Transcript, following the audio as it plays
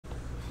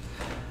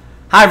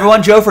Hi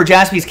everyone, Joe for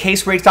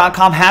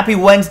JaspysCaseBreaks.com. Happy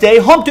Wednesday,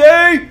 hump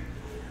day!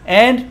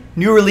 And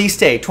new release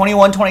day,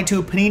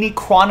 21-22 Panini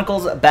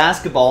Chronicles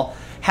Basketball.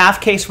 Half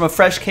case from a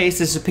fresh case.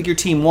 This is Pick Your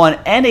Team 1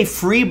 and a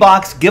free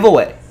box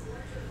giveaway.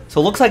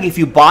 So it looks like if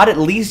you bought at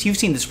least, you've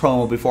seen this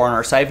promo before on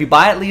our site, if you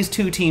buy at least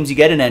 2 teams, you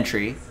get an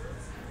entry.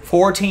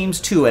 4 teams,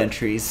 2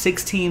 entries.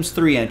 6 teams,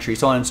 3 entries,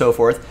 so on and so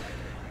forth.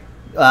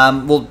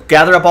 We'll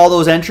gather up all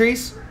those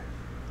entries,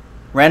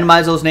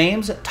 randomize those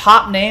names.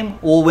 Top name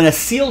will win a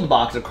sealed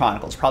box of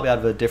Chronicles, probably out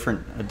of a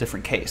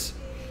different case.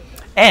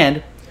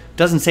 And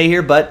doesn't say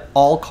here, but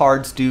all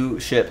cards do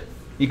ship.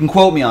 You can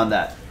quote me on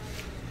that.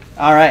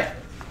 All right.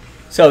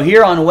 So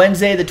here on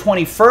Wednesday the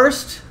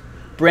 21st,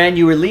 brand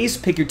new release,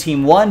 Pick Your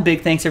Team 1.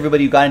 Big thanks to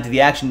everybody who got into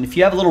the action. If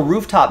you have a little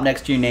rooftop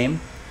next to your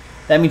name,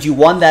 that means you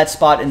won that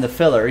spot in the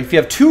filler. If you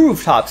have 2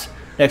 rooftops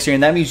next to your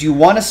name, that means you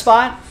won a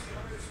spot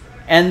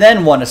and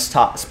then won a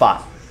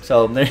spot.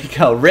 So there you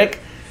go. Richard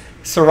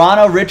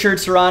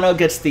Serrano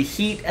gets the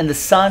Heat and the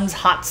Suns,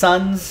 Hot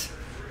Suns.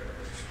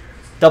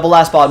 Double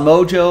last spot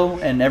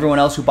Mojo and everyone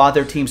else who bought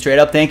their team straight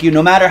up. Thank you.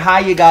 No matter how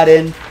you got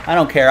in, I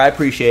don't care. I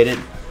appreciate it.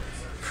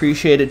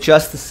 Appreciate it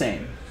just the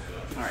same.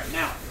 All right,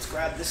 now let's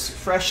grab this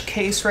fresh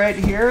case right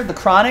here, the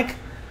Chronic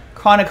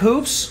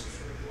Hoops.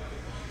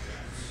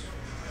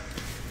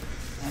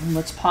 And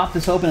let's pop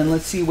this open and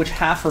let's see which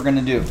half we're going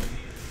to do.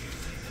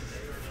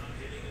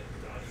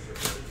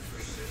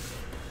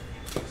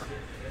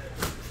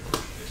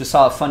 Just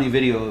saw a funny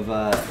video of,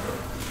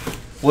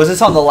 was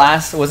this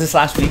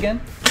last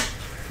weekend?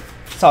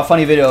 Saw a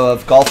funny video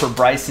of golfer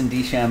Bryson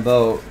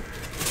DeChambeau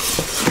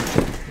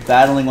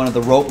battling one of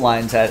the rope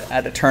lines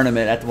at a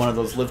tournament, at one of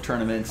those live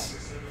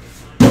tournaments.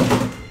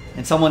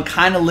 And someone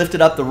kind of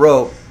lifted up the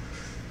rope.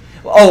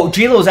 Oh,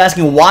 Gilo was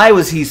asking why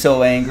was he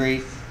so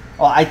angry.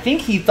 Well, I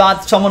think he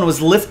thought someone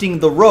was lifting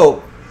the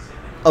rope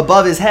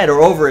above his head or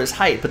over his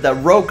height, but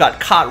that rope got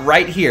caught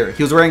right here.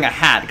 He was wearing a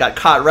hat, got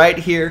caught right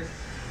here.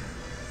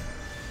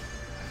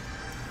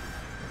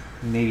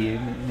 Maybe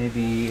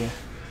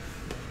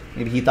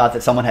he thought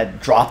that someone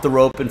had dropped the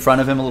rope in front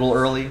of him a little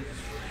early.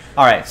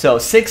 All right, so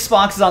 6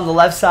 boxes on the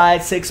left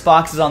side, 6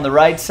 boxes on the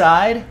right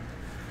side.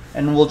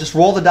 And we'll just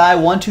roll the die,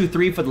 1, 2,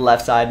 3 for the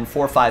left side and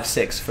 4, 5,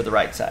 6 for the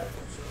right side.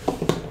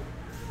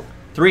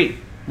 3,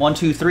 1,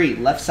 2, 3,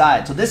 left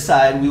side. So this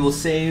side we will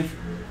save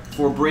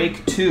for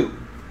break 2.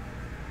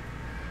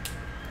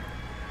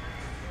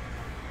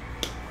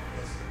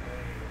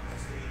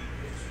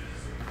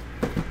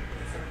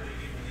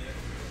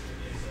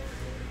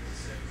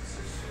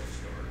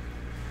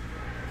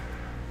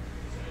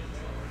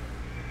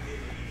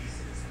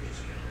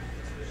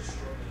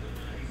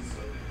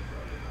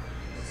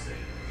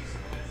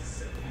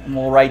 And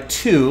we'll write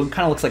 2.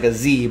 Kind of looks like a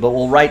Z, but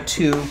we'll write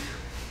 2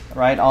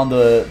 right on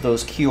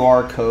those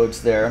QR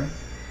codes there.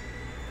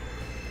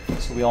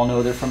 So we all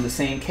know they're from the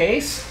same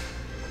case.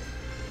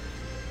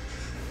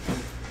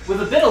 With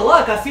a bit of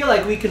luck, I feel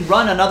like we can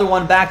run another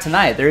one back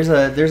tonight. There's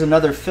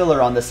another filler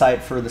on the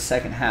site for the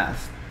second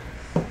half.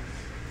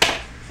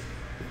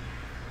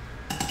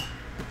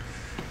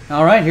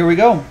 All right, here we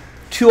go.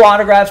 2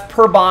 autographs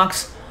per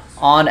box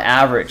on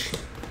average.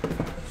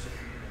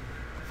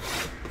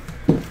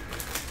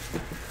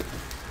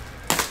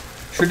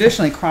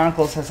 Traditionally,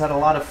 Chronicles has had a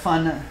lot of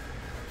fun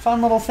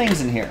little things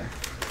in here.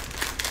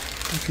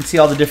 You can see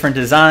all the different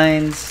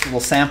designs, a little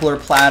sampler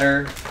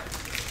platter,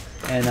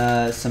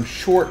 and some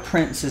short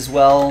prints as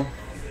well.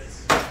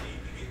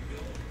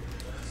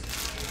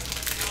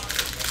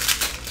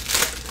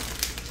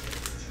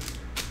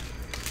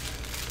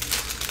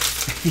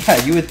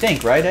 Yeah, you would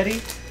think, right,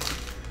 Eddie?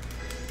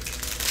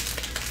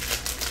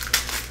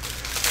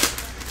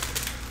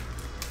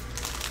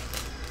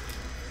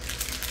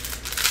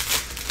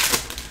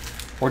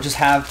 Or just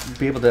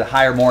be able to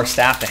hire more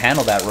staff to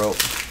handle that rope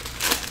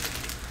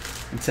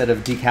instead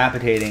of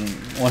decapitating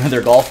one of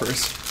their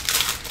golfers.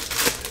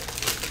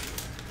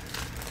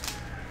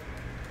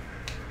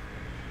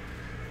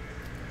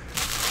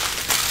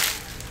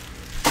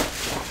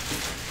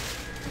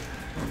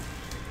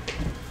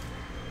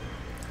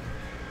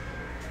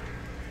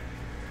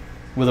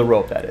 With a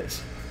rope, that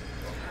is.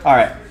 All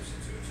right,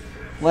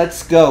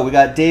 let's go. We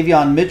got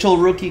Davion Mitchell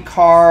rookie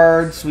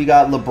cards. We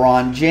got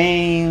LeBron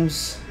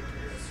James.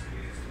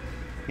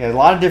 Yeah, a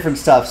lot of different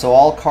stuff, so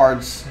all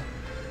cards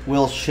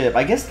will ship.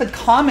 I guess the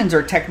commons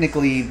are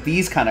technically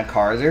these kind of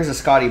cards. There's a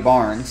Scotty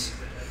Barnes.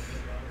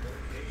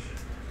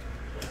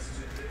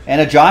 And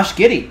a Josh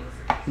Giddey,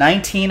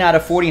 19 out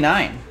of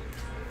 49.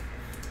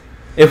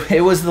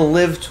 It was the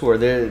Live Tour.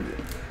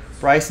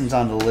 Bryson's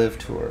on the Live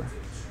Tour.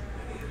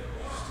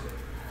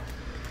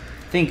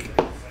 I think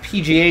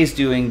PGA's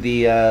doing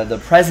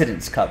the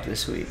President's Cup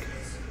this week.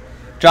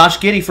 Josh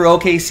Giddey for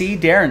OKC,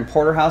 Darren,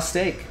 Porterhouse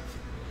Steak.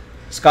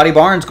 Scotty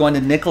Barnes going to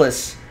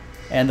Nicholas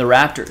and the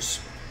Raptors.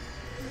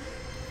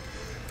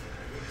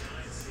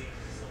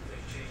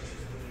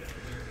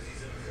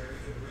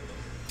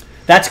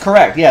 That's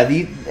correct. Yeah,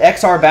 the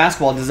XR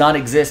basketball does not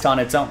exist on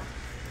its own.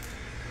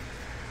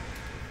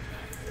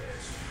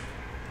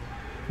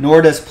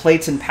 Nor does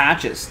plates and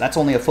patches. That's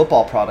only a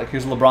football product.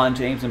 Here's LeBron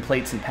James and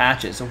plates and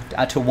patches.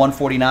 Out to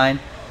 149.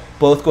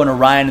 Both going to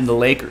Ryan and the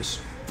Lakers.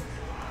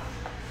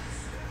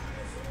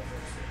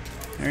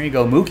 There you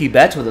go. Mookie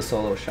Betts with a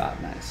solo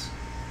shot. Nice.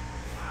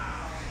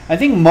 I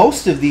think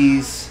most of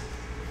these,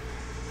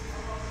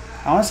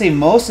 I want to say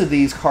most of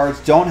these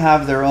cards don't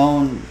have their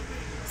own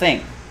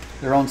thing,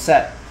 their own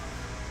set.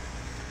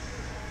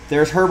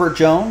 There's Herbert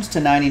Jones to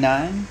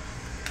 99.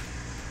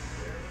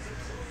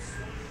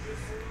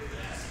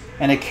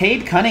 And a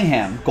Cade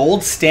Cunningham,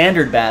 gold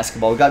standard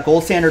basketball. We've got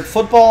gold standard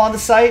football on the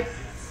site.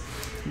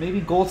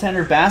 Maybe gold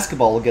standard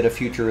basketball will get a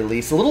future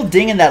release. A little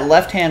ding in that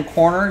left-hand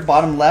corner,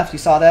 bottom left. You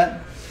saw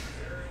that?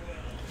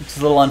 It's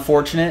a little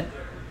unfortunate.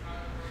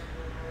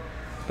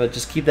 But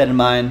just keep that in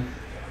mind.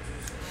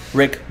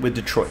 Rick with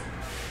Detroit.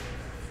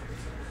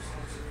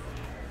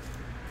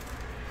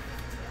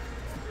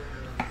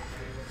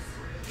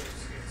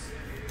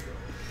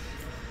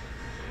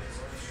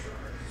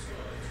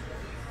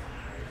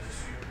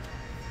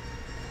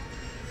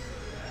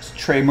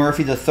 Trey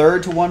Murphy the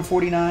third to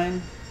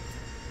 149.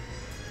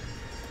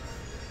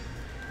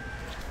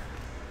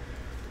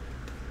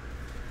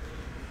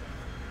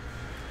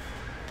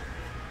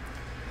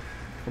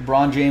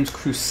 LeBron James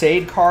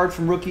Crusade card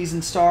from Rookies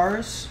and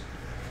Stars.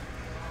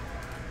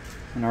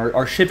 And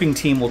our shipping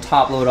team will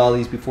top load all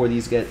these before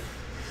these get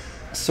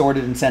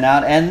sorted and sent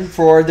out. And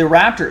for the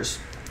Raptors,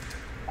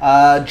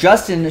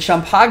 Justin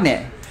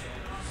Champagne.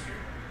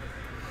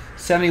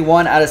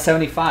 71 out of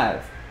 75.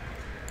 I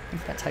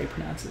think that's how you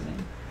pronounce his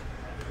name.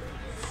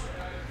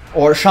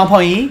 Or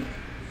Champagne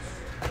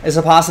is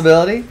a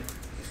possibility.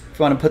 If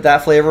you want to put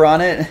that flavor on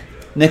it.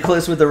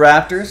 Nicholas with the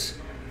Raptors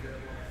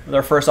with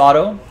our first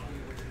auto.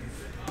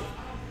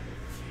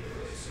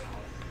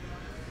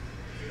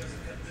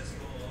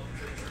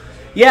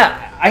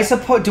 Yeah, I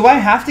suppose. Do I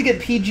have to get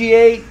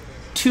PGA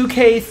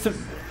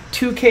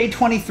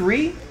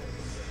 2K23?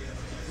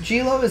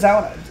 Gilo, is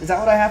that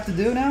what I have to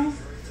do now?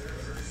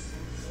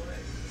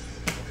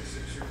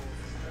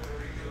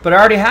 But I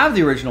already have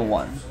the original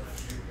one.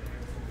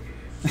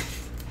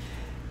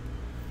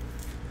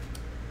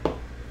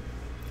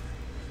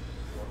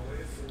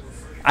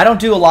 I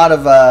don't do a lot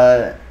of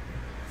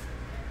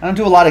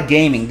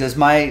gaming. Does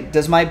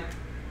my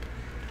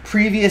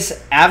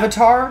previous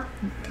avatar,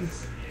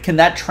 can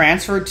that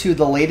transfer to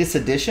the latest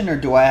edition, or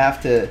do I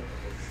have to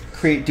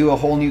do a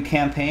whole new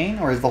campaign,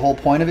 or is the whole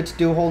point of it to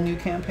do a whole new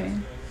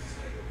campaign?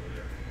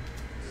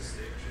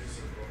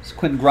 It's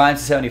Quentin Grimes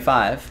to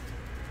 75.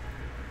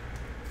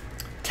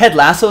 Ted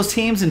Lasso's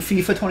teams in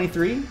FIFA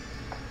 23.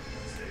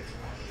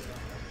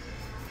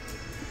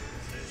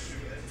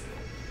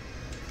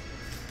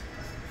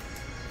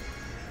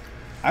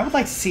 I would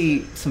like to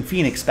see some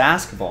Phoenix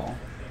basketball.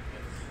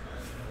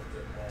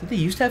 Did they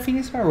used to have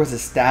Phoenix basketball, or was it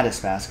status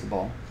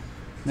basketball?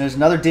 And there's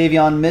another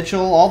Davion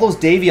Mitchell. All those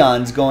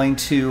Davions going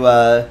to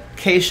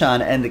Kayshawn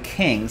and the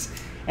Kings.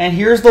 And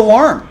here's the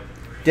worm,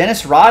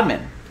 Dennis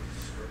Rodman.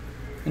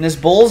 In his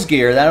Bulls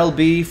gear, that'll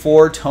be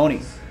for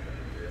Tony.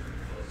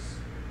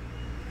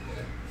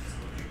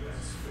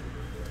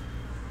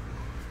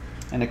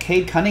 And a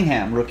Cade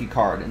Cunningham rookie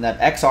card in that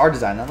XR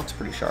design. That looks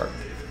pretty sharp.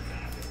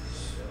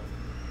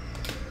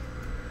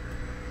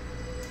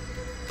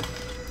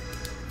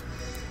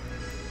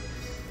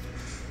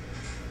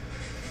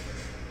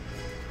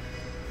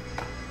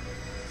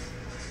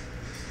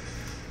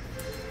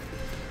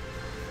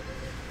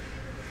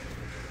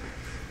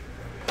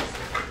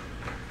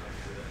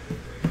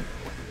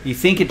 You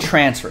think it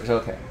transfers?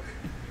 Okay.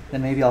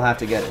 Then maybe I'll have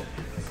to get it.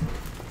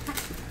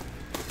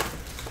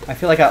 I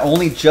feel like I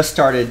only just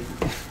started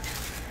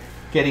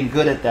getting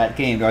good at that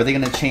game. Are they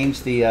going to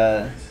change the...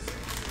 Are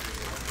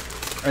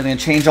they going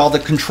to change all the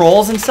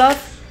controls and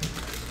stuff?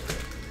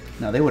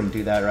 No, they wouldn't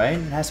do that, right?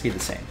 It has to be the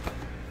same.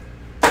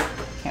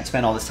 Can't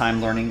spend all this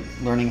time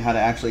learning how to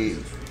actually...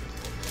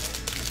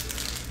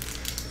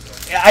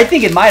 I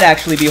think it might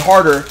actually be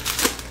harder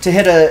to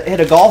hit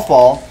a golf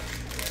ball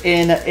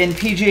in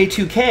PGA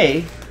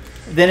 2K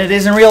than it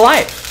is in real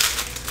life.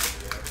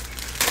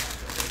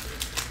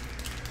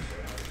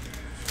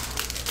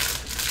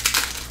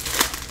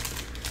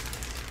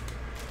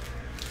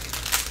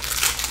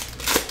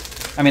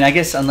 I mean, I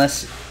guess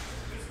unless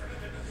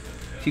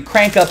if you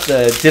crank up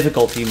the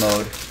difficulty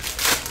mode,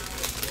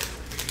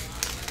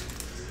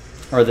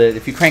 or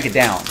if you crank it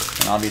down,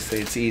 then obviously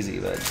it's easy.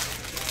 But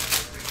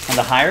on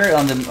the harder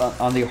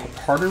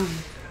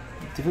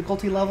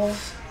difficulty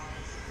levels.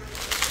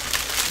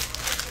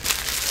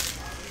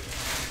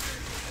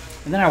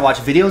 And then I watch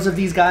videos of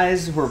these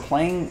guys who are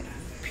playing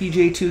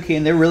PGA 2K,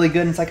 and they're really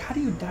good. And it's like, how do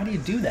you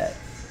do that?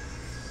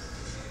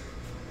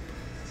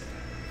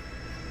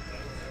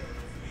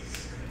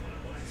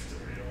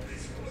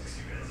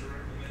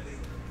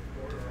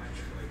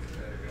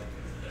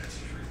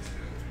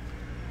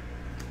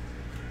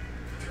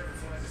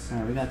 All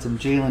right, we got some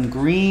Jalen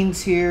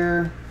Greens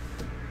here.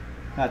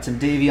 Got some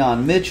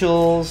Davion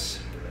Mitchells.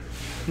 I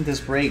think this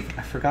break,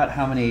 I forgot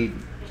how many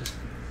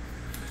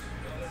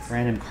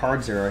random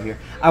cards there are here.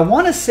 I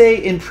want to say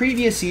in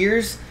previous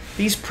years,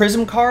 these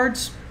Prism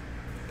cards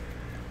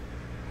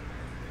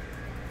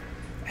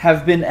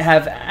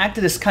have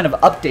acted as kind of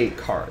update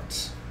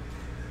cards.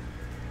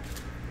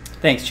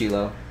 Thanks,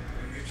 Chilo.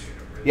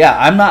 Yeah,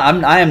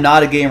 I am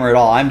not a gamer at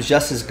all. I'm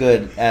just as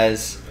good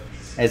as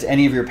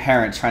any of your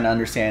parents trying to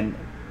understand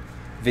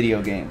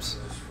video games.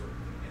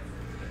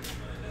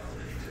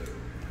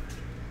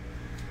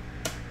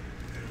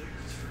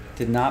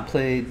 Did not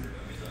play.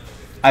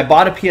 I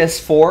bought a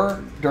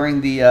PS4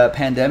 during the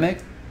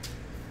pandemic,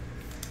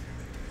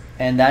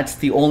 and that's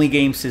the only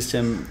game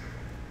system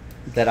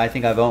that I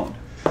think I've owned.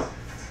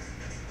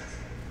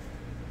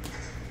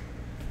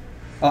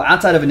 Oh,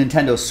 outside of a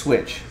Nintendo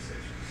Switch.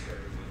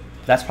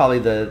 That's probably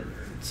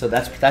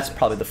that's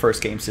probably the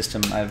first game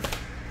system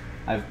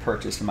I've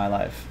purchased in my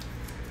life.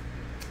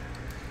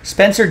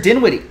 Spencer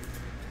Dinwiddie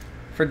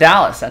for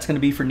Dallas. That's going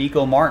to be for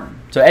Nico Martin.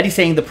 So Eddie's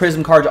saying the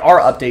Prism cards are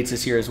updates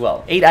this year as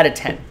well. 8 out of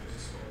 10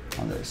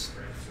 on this.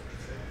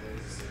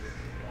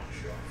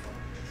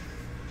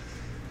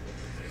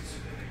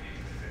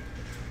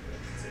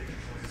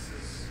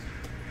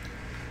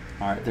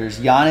 All right, there's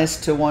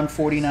Giannis to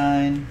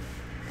 149.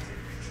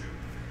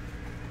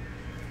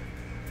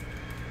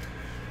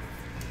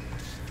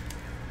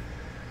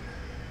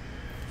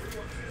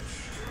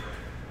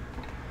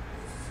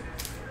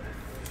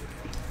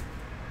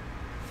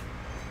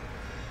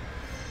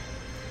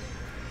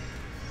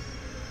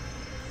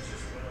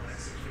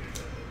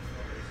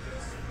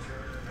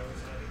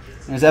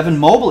 There's Evan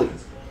Mobley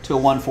to a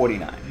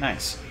 149.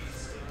 Nice.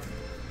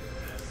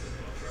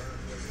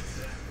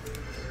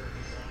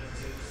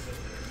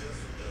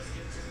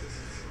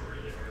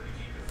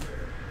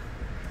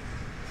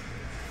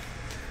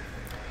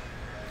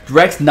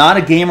 Direct's not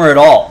a gamer at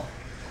all.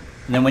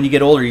 And then when you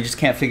get older, you just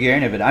can't figure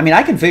any of it. I mean,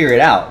 I can figure it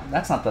out.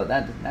 That's not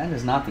that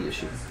is not the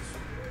issue.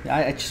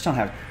 I just don't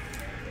have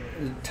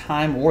the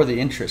time or the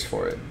interest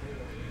for it.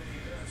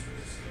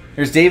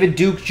 There's David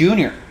Duke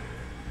Jr.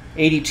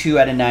 82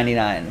 out of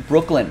 99.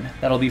 Brooklyn.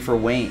 That'll be for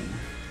Wayne.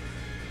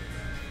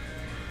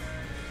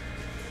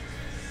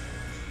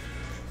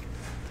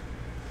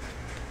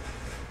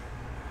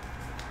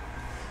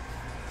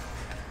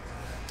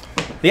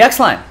 The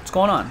X-Line. What's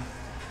going on?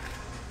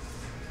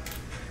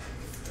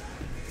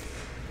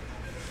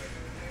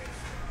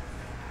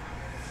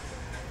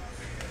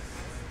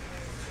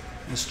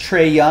 It's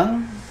Trae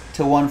Young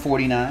to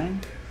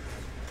 149.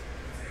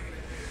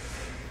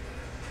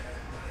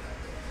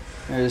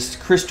 There's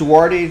Chris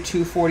Duarte to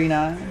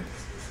 249.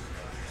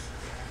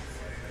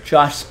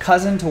 Josh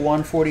Cousin to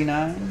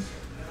 149.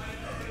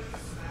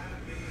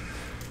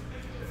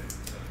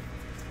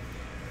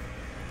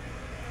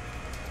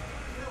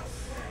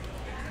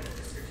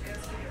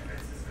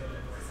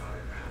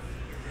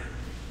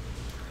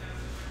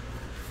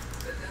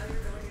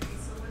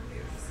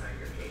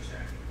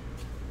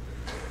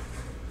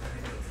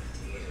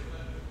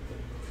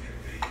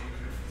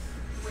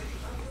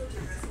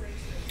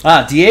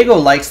 Diego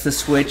likes the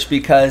Switch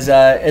because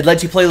it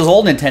lets you play those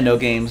old Nintendo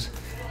games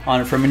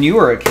on it from when you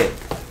were a kid.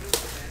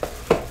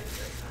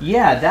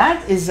 Yeah,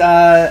 that is...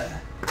 I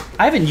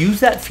haven't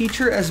used that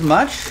feature as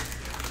much,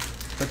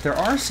 but there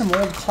are some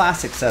old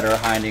classics that are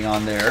hiding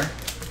on there.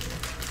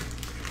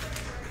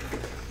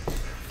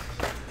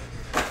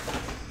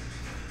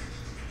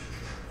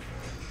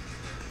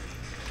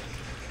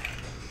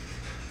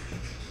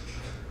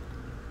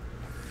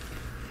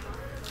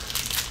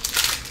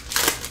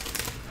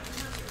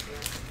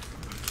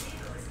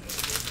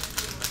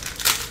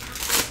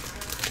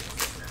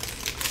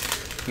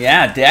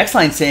 Yeah, the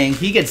X-Line saying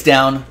he gets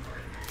down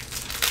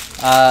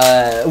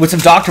with some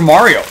Dr.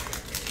 Mario.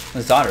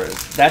 His daughter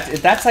is.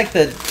 That's like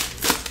the...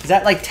 Is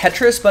that like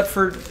Tetris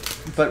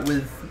but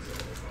with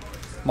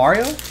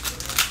Mario?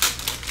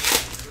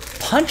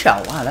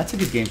 Punch-Out! Wow, that's a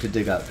good game to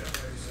dig up.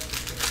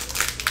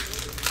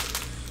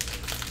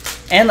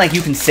 And like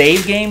you can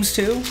save games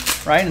too,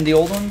 right? In the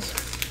old ones,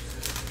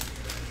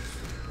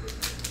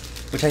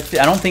 which I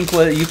don't think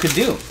what you could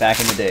do back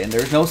in the day. And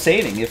there's no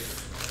saving if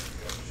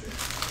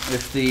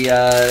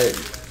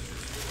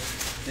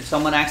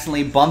someone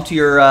accidentally bumped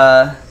your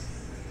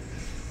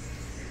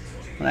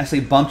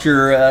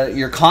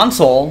your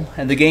console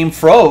and the game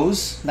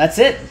froze, that's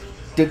it.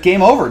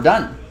 Game over,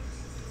 done.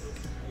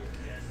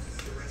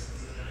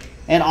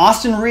 And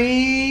Austin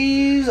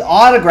Reeves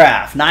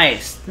autograph,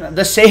 nice.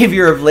 The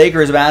savior of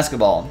Lakers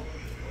basketball.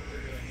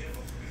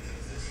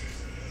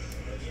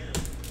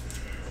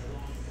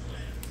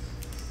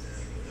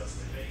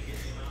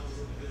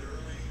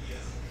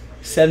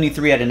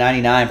 $73 out of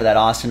 99 for that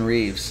Austin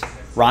Reeves.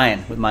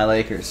 Ryan with my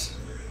Lakers.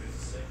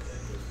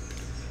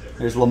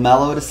 There's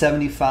LaMelo to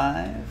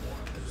 75.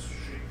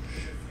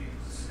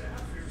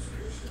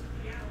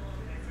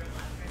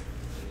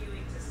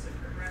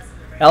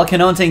 El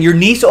Canon saying, your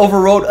niece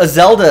overwrote a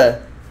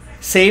Zelda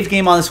save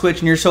game on the Switch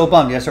and you're so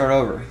bummed. You gotta start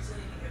over.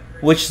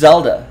 Which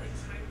Zelda?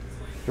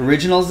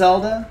 Original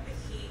Zelda?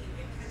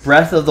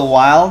 Breath of the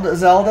Wild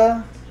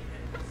Zelda?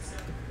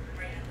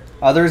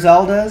 Other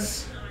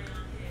Zeldas?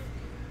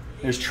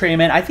 There's Trey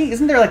Man. I think,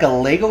 isn't there like a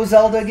Lego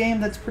Zelda game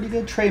that's pretty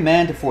good? Trey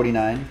Man to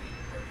 49.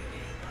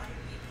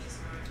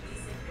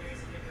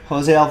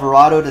 Jose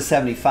Alvarado to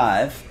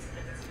 75.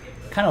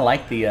 Kind of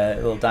like the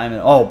little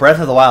diamond. Oh, Breath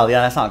of the Wild.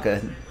 Yeah, that's not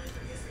good.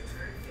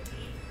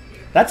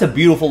 That's a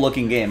beautiful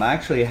looking game. I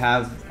actually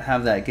have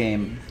that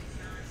game.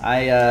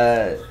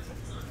 But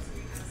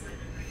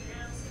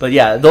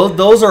yeah,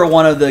 those are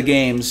one of the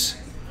games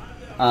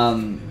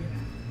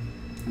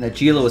that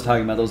Gila was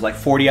talking about. Those like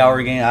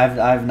 40-hour games.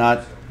 I've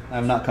not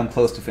come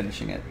close to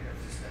finishing it.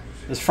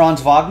 There's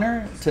Franz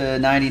Wagner to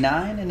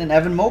 99 and then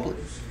Evan Mobley.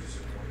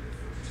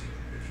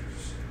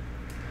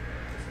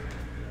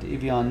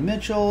 Davion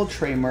Mitchell,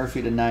 Trey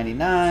Murphy to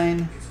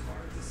 99.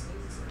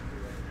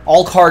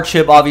 All card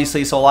chip,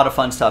 obviously, so a lot of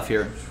fun stuff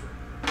here.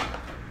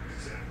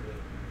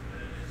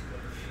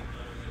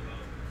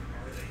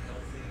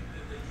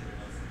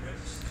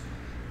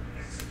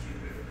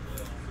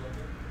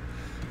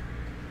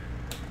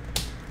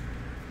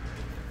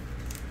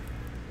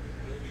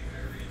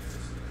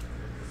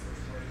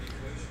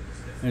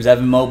 There's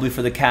Evan Mobley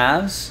for the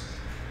Cavs.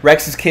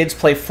 Rex's kids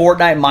play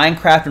Fortnite,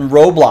 Minecraft, and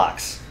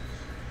Roblox.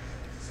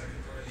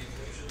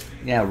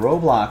 Yeah,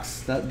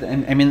 Roblox.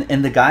 I mean,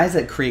 and the guys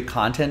that create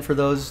content for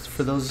those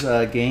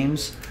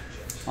games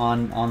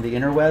on the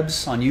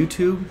interwebs, on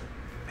YouTube,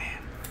 man,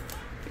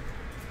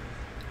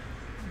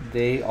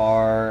 they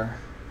are.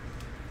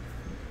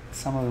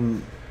 Some of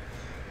them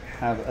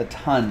have a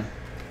ton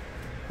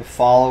of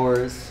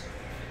followers,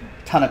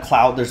 a ton of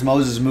clout. There's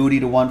Moses Moody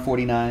to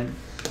 149.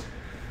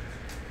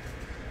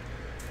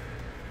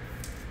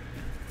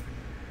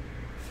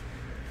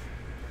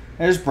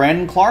 There's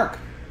Brandon Clark.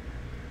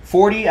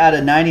 40 out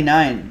of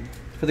 99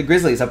 for the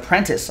Grizzlies.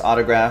 Apprentice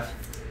autograph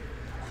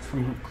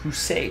from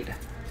Crusade.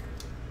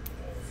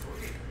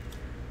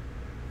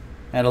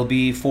 That'll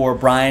be for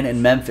Brian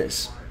and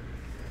Memphis.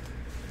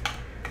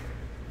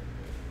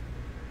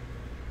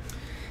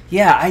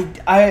 Yeah,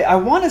 I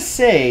want to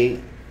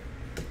say,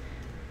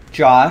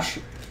 Josh,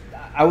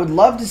 I would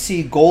love to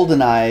see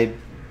GoldenEye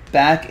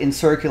back in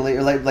circulate,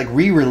 or like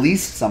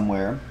re-released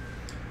somewhere.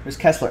 There's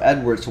Kessler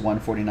Edwards to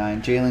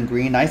 149. Jalen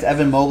Green. Nice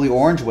Evan Mobley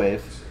Orange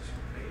Wave.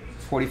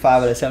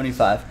 45 out of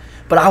 75.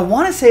 But I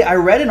want to say I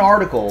read an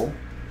article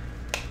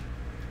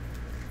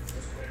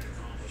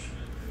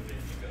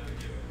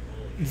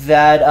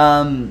that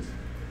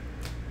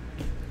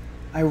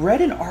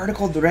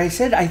I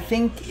said I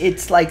think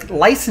it's like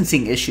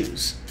licensing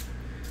issues.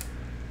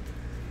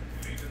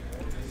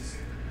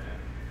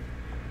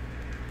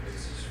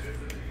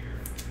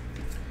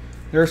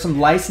 There are some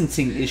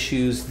licensing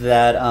issues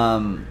that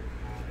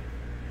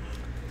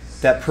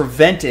that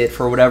prevent it,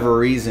 for whatever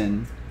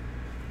reason,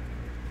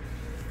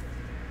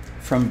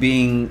 from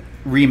being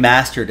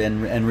remastered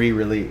and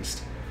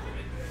re-released.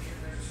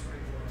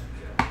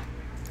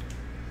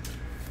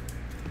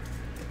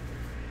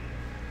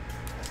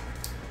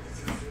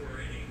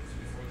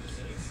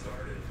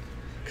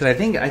 Because I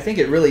think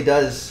it really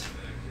does.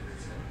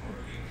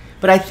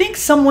 But I think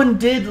someone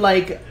did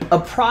like a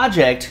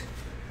project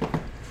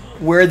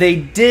where they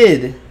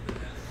did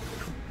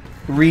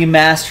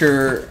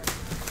remaster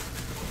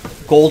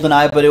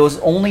GoldenEye, but it was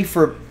only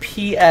for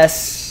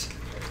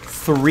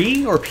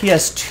PS3 or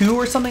PS2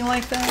 or something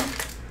like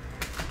that.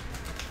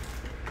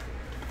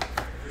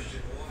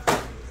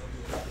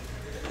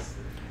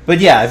 But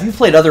yeah, if you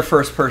played other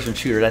first-person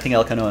shooters, I think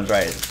El Canoan's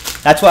right.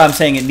 That's why I'm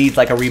saying it needs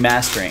like a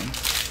remastering.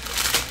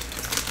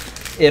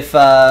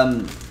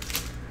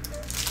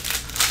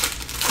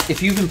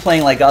 If you've been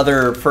playing like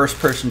other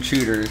first-person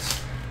shooters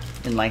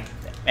in like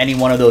any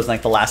one of those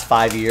like the last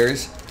 5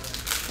 years,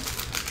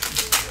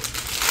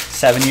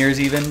 7 years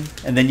even,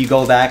 and then you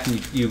go back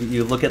and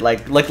you look at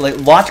like go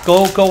watch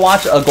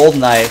a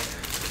GoldenEye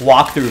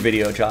walkthrough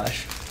video,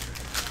 Josh.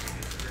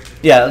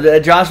 Yeah,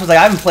 Josh was like,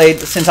 I haven't played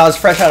since I was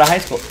fresh out of high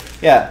school.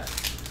 Yeah,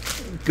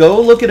 go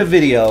look at a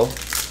video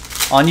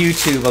on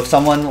YouTube of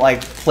someone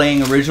like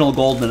playing original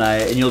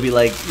GoldenEye, and you'll be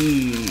like,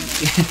 eee.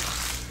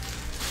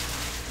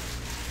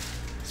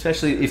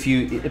 especially if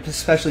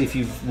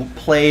you've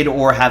played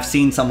or have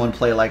seen someone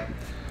play like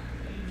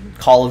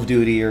Call of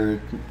Duty or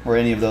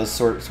any of those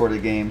sort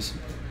of games.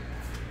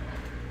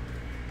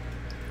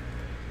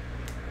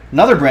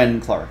 Another Brandon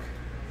Clark.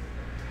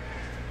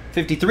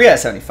 53 out of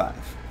 75.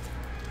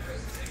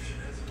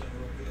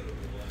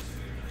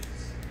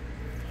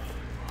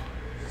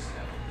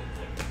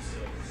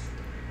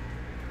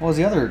 What was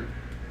the other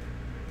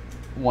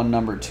one,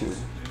 number 2?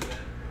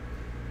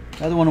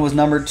 The other one was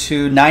number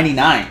 2,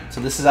 99.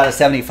 So this is out of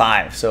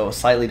 75. So a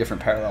slightly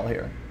different parallel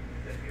here.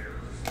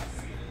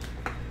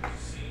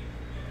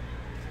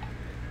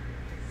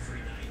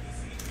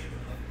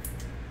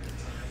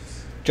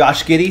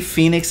 Josh Giddey,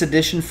 Phoenix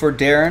edition for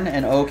Darren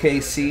and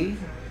OKC.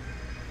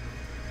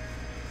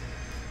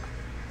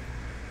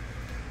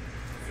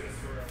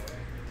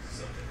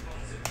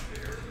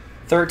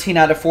 $13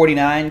 out of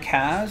 49,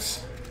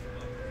 Cavs.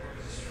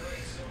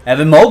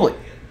 Evan Mobley.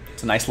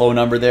 It's a nice low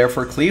number there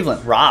for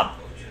Cleveland. Rob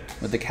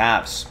with the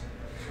Cavs.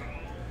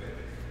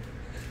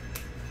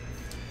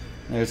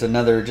 There's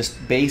another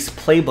just base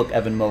playbook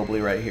Evan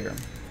Mobley right here.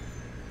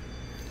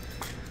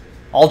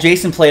 All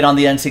Jason played on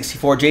the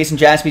N64. Jason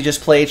Jaspy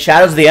just played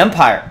Shadows of the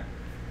Empire.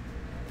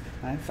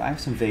 I have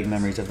some vague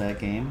memories of that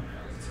game.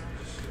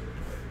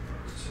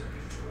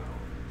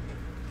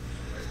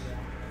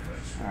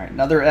 All right,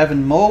 another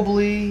Evan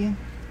Mobley.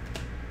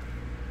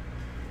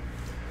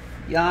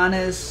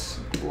 Giannis,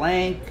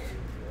 blank.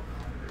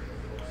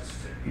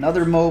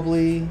 Another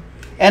Mobley.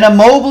 And a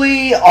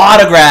Mobley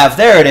autograph.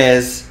 There it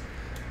is.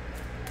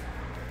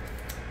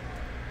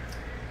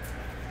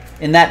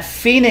 In that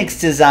Phoenix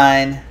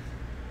design,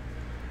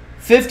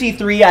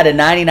 53 out of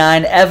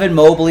 99, Evan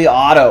Mobley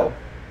auto.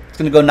 It's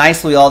going to go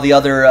nicely with all the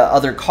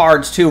other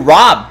cards too.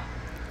 Rob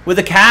with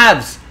the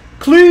Cavs.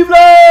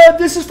 Cleveland,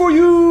 this is for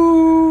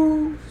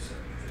you.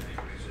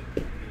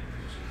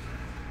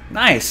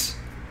 Nice.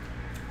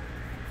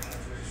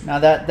 Now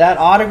that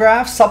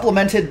autograph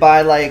supplemented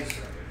by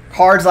like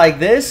cards like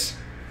this,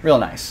 real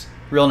nice.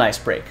 Real nice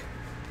break.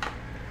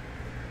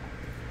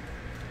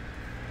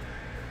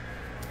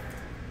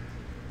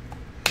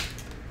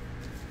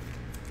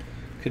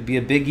 Could be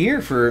a big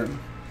year for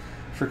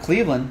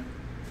Cleveland.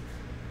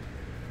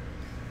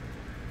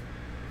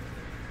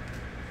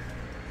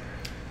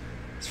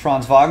 It's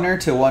Franz Wagner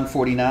to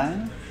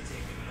 149.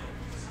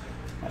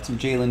 Got some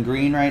Jalen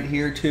Green right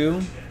here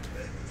too.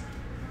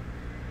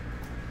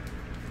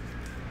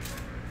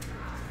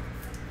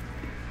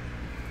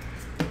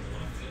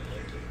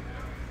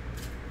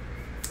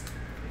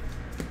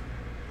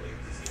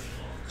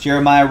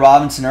 Jeremiah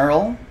Robinson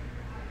Earl.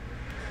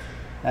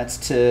 That's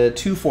to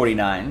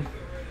 249.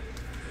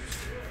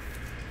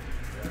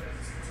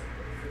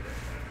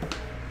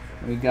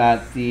 We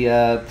got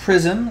the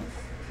Prism,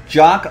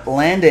 Jock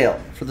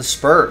Landale for the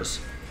Spurs.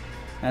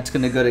 That's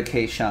going to go to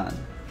Kayshawn.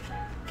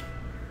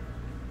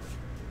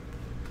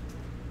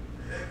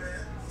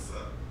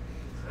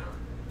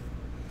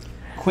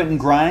 Quentin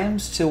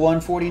Grimes to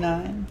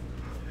 149.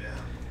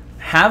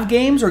 Have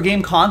games or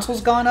game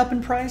consoles gone up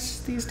in price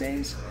these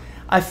days?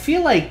 I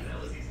feel like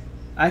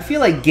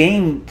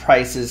game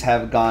prices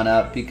have gone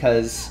up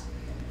because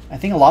I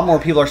think a lot more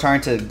people are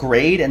starting to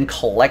grade and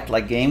collect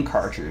like game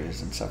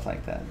cartridges and stuff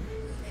like that,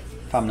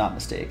 if I'm not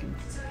mistaken.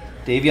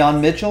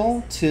 Davion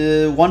Mitchell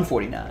to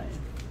 149.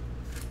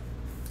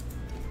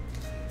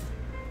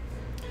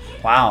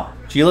 Wow.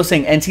 Gilo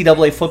saying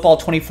NCAA football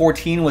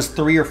 2014 was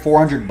 $300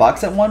 or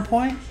 $400 at one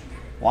point?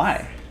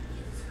 Why?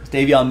 It's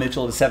Davion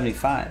Mitchell to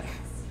 75.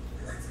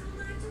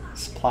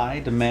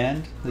 Supply,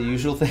 demand, the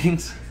usual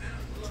things.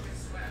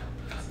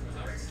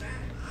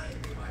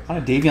 A lot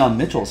of Davion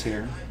Mitchells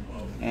here.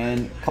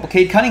 And a couple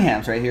Cade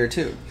Cunninghams right here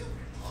too.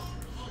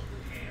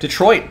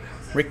 Detroit,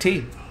 Rick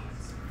T.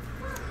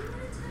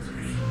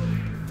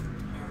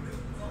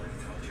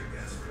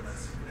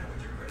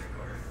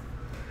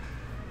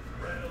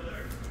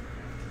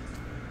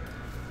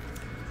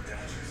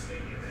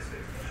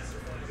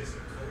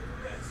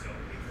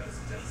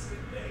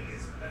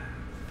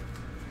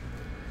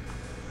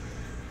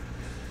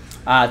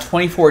 Ah,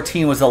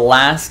 2014 was the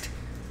last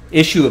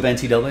issue of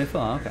NCAA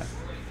football. Okay.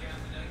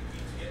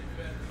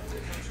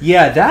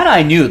 Yeah, that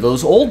I knew.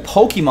 Those old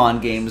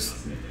Pokemon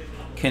games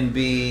can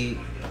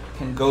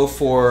go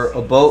for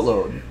a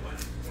boatload.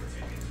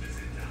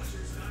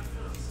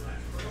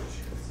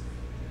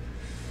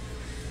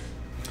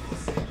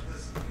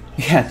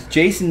 Yeah,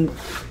 Jason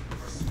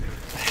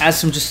has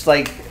some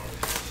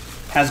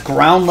has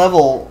ground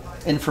level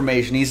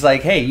information. He's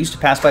like, hey, used to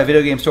pass by a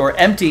video game store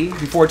empty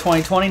before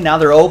 2020. Now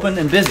they're open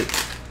and busy.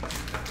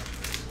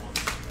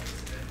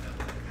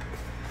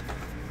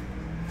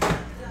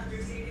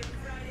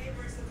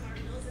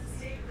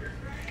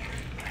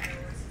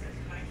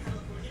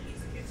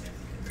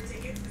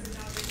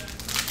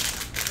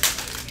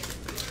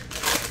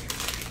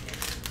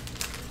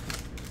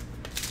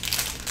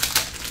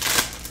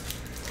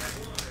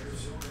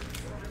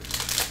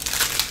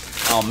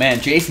 Oh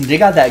man, Jason,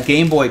 dig out that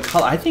Game Boy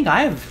Color. I think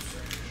I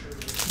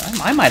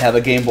might have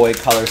a Game Boy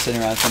Color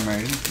sitting around somewhere.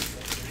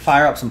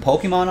 Fire up some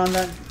Pokemon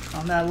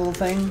on that little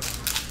thing.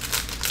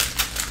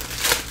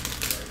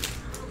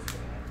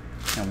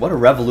 And what a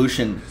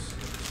revolution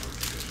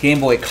Game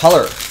Boy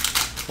Color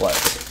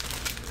was.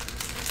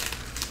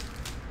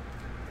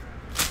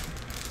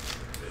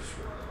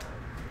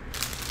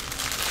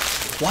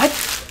 What?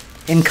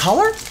 In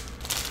color?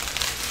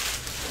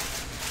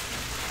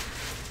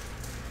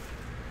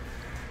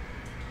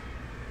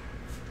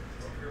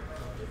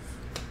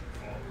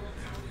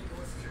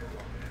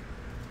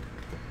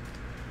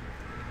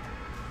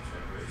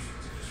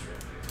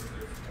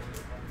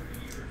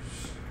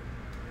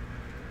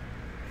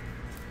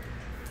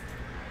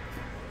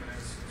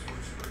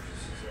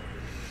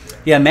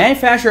 Yeah,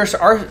 manufacturers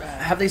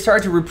have they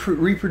started to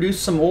reproduce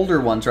some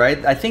older ones,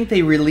 right? I think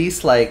they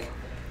released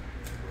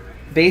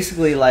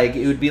basically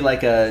it would be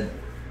like a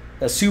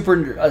Super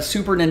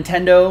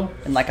Nintendo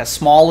and like a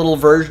small little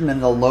version,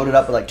 and they'll load it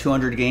up with like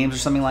 200 games or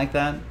something like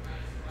that.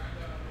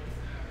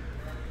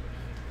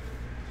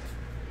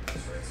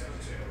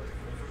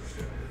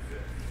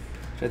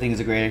 Which I think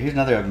is a great. Here's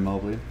another Evan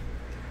Mobley.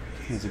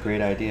 I think it's a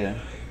great idea.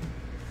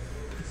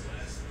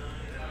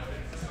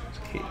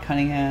 Cade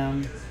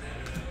Cunningham.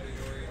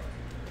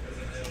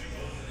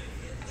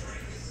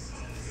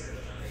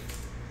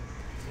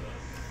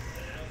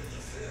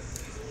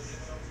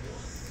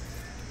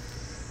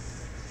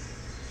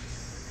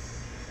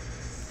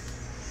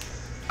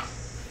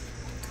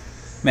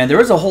 Man, there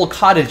was a whole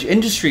cottage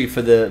industry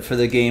for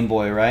the Game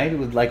Boy, right?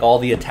 With like all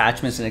the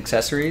attachments and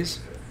accessories.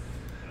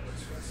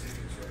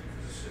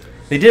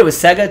 They did it with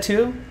Sega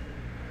too.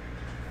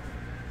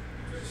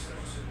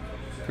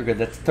 Pretty good.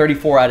 That's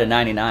 34 out of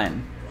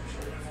 99.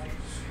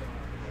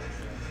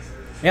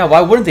 Yeah,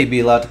 why wouldn't they be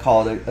allowed to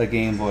call it a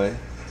Game Boy?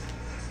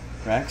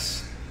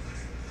 Rex?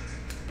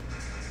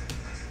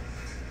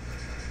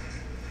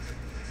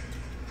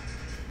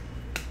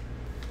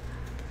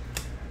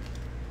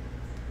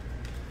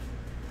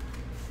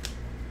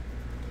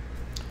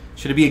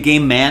 Should it be a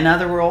Game Man now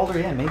that we're older?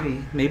 Yeah,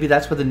 maybe. Maybe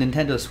that's what the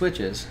Nintendo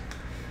Switch is.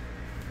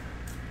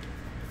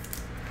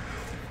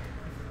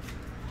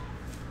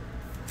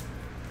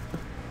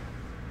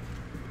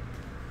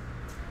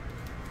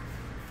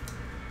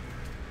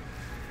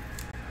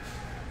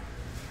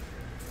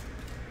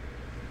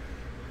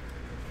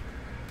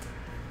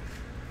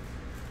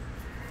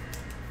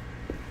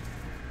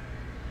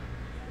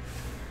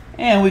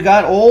 And we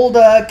got old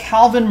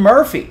Calvin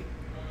Murphy.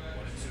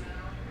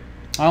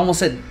 I almost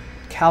said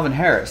Calvin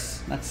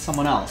Harris. That's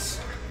someone else.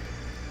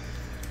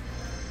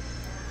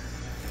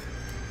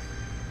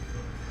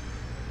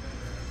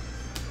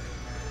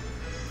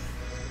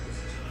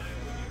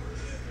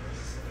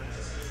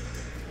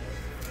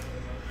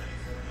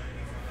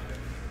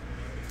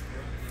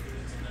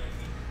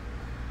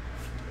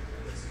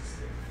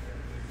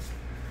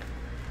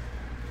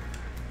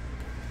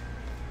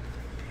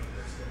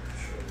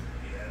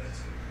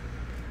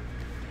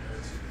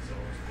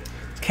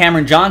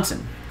 Cameron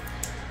Johnson.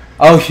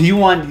 Oh, you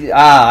want...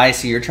 Ah, I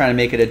see. You're trying to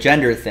make it a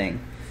gender thing.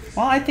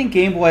 Well, I think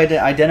Game Boy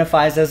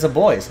identifies as a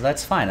boy, so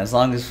that's fine. As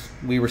long as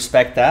we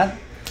respect that,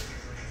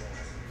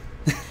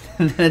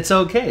 then it's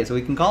okay, so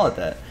we can call it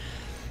that.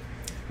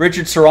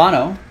 Richard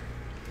Serrano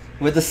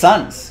with the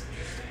Suns.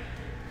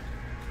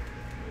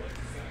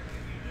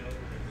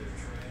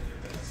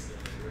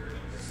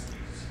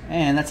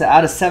 And that's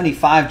out of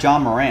 75,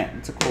 John Morant.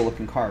 It's a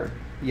cool-looking card.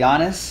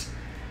 Giannis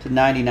to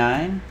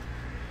 99.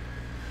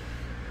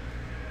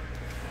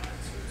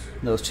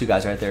 Those two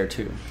guys right there,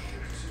 too.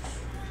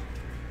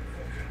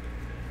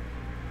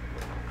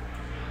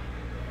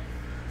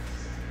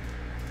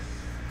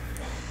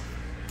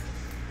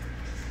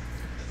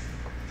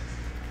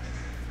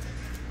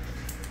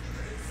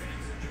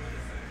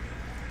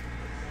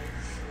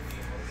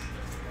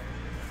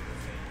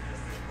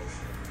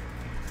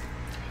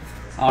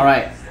 All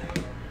right.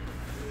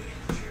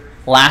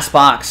 Last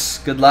box.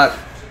 Good luck.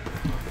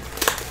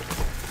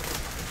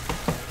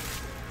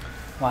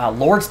 Wow,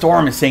 Lord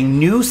Storm is saying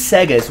new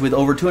Segas with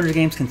over 200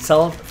 games can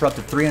sell for up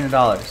to $300.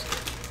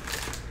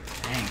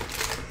 Dang.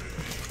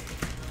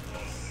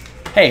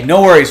 Hey,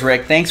 no worries,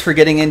 Rick. Thanks for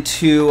getting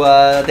into.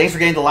 Thanks for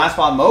getting the last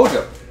spot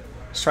mojo.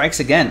 Strikes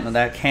again with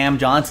that Cam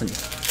Johnson.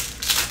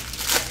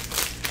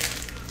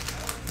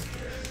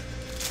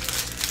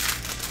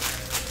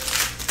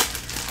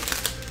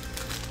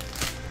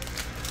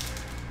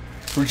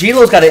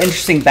 Rugilo's got an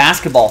interesting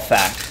basketball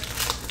fact.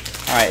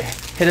 All right,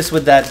 hit us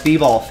with that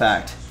b-ball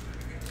fact.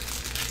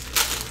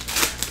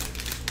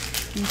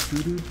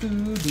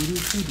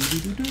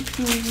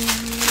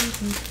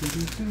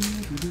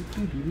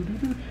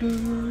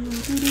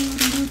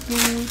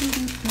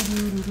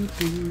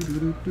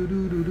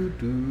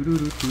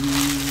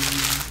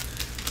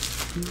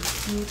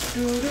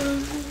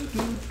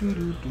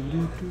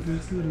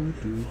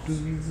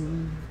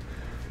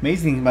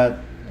 Amazing thing about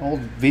old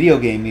video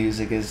game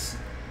music is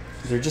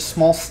they're just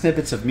small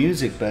snippets of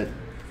music, but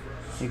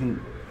you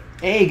can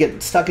A,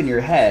 get stuck in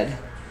your head,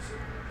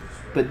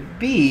 but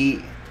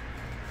B,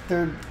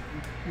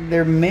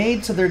 they're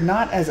made so they're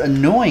not as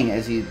annoying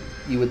as you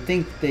would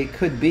think they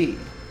could be,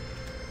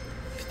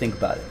 if you think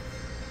about it.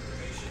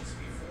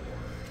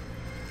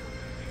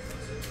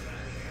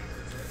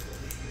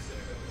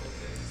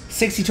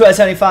 '62 out of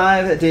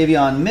 75,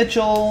 Davion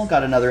Mitchell.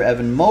 Got another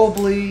Evan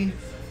Mobley.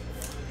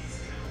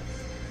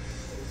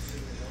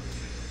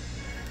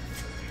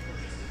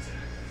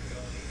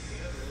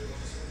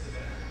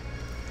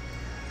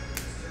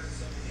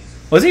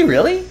 Was he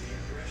really?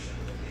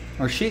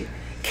 Or she?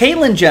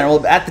 Caitlyn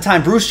Jenner, at the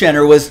time, Bruce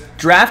Jenner was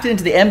drafted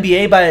into the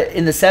NBA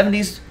in the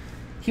 70s.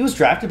 He was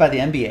drafted by the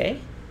NBA?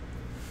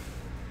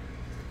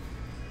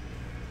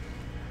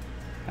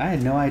 I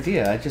had no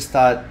idea. I just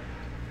thought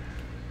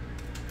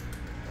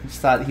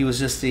he was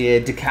just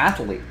a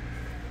decathlete.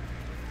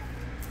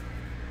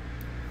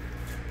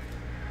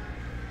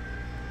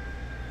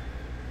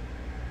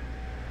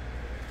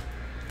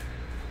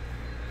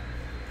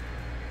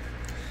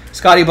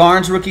 Scotty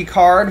Barnes rookie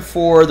card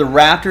for the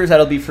Raptors.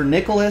 That'll be for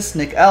Nicholas,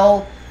 Nick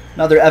L.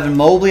 Another Evan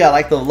Mobley.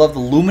 I love the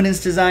luminance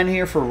design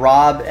here for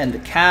Rob and the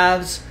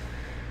Cavs.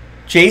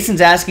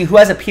 Jason's asking who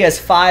has a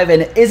PS5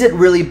 and is it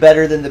really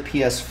better than the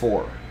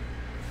PS4?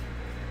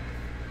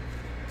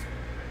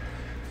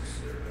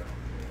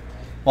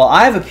 Well,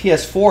 I have a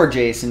PS4,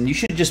 Jason. You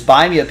should just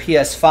buy me a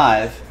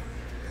PS5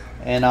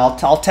 and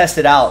I'll test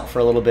it out for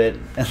a little bit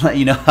and let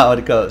you know how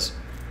it goes.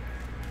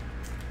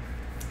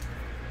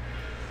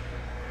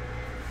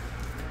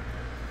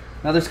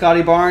 Another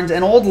Scotty Barnes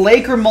and old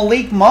Laker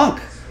Malik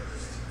Monk.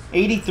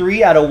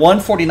 83 out of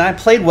 149.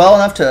 Played well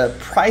enough to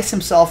price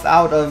himself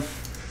out of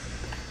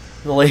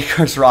the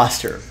Lakers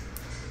roster.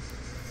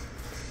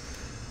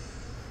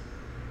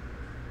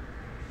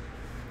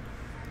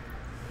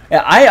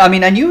 Yeah, I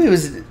mean, I knew he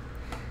was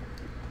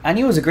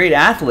a great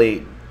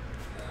athlete.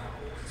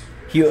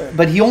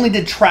 But he only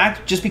did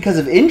track just because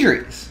of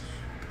injuries.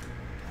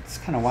 It's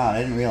kind of wild.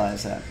 I didn't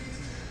realize that.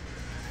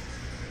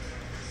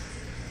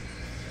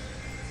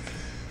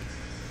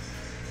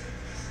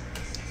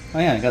 Oh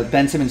yeah, I got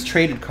Ben Simmons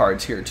traded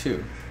cards here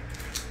too.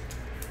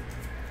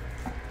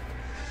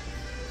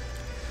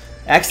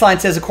 X-Line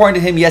says,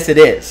 according to him, yes it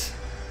is.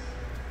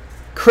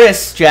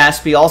 Chris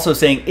Jaspy also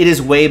saying it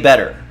is way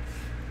better.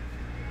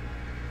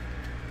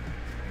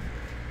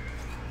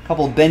 A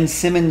couple of Ben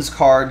Simmons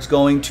cards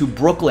going to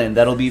Brooklyn.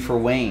 That'll be for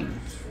Wayne.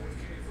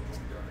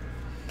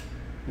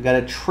 We got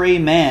a Trey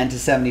Mann to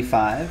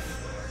 75.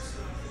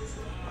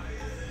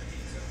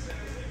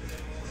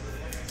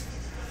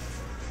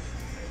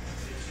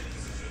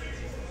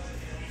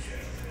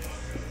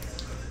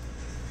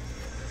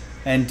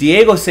 And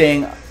Diego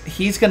saying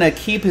he's going to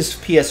keep his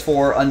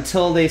PS4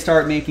 until they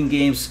start making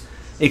games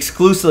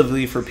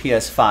exclusively for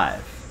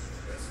PS5.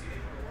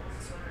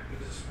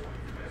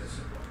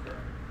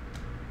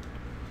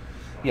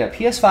 Yeah,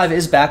 PS5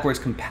 is backwards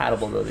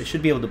compatible, though. They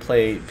should be able to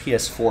play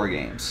PS4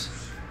 games.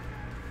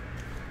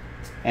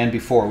 And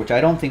before, which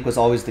I don't think was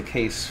always the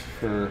case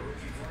for...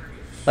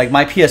 Like,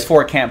 my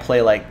PS4 can't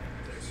play, like,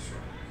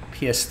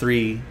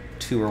 PS3,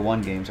 2, or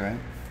 1 games, right?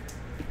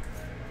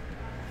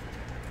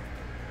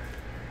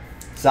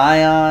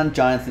 Zion,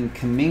 Jonathan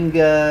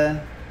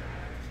Kuminga,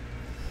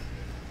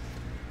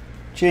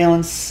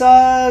 Jalen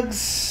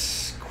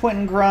Suggs,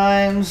 Quentin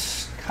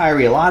Grimes,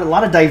 Kyrie. A lot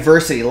of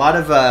diversity, a lot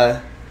of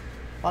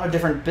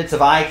different bits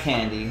of eye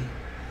candy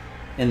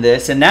in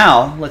this. And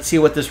now let's see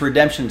what this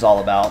redemption's all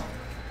about.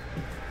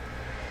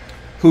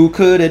 Who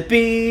could it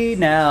be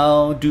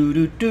now? Do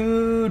do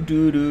do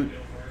do do.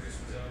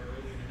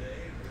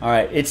 All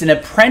right, it's an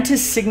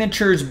Apprentice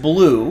Signatures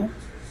blue.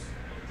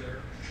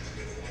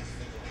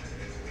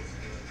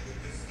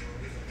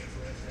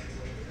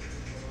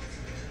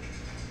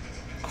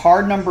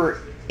 Card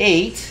number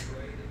 8,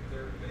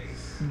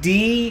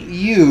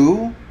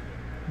 D.U.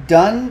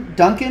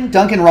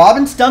 Duncan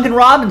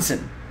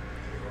Robinson.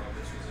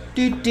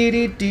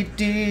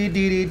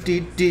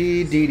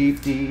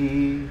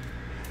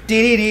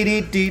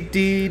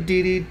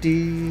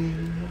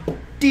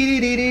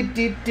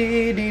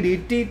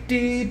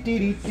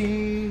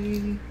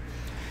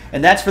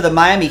 And that's for the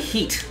Miami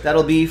Heat.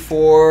 That'll be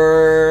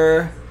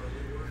for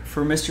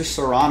Mr.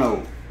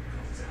 Serrano.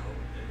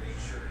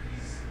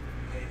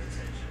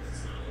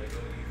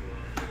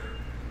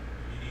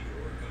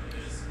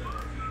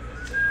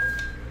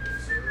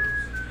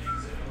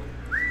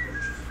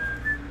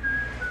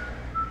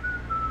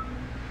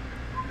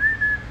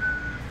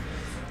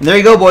 And there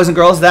you go, boys and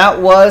girls.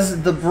 That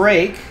was the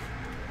break.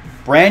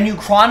 Brand new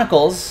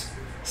Chronicles.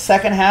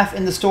 Second half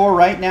in the store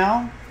right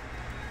now.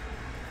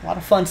 A lot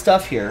of fun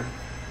stuff here.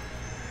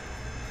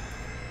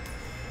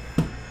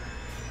 A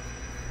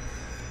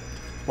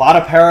lot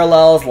of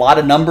parallels, a lot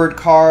of numbered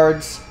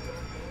cards.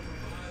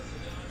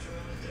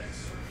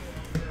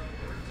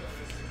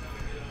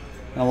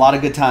 And a lot of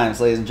good times,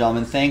 ladies and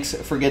gentlemen. Thanks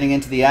for getting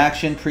into the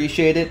action.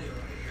 Appreciate it.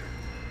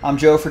 I'm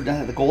Joe for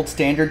the Gold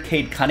Standard.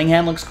 Cade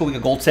Cunningham looks cool. We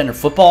got Gold Standard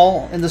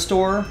football in the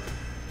store.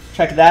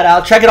 Check that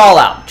out. Check it all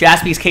out.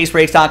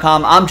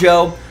 JaspysCaseBreaks.com. I'm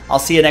Joe. I'll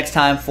see you next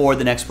time for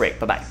the next break.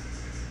 Bye-bye.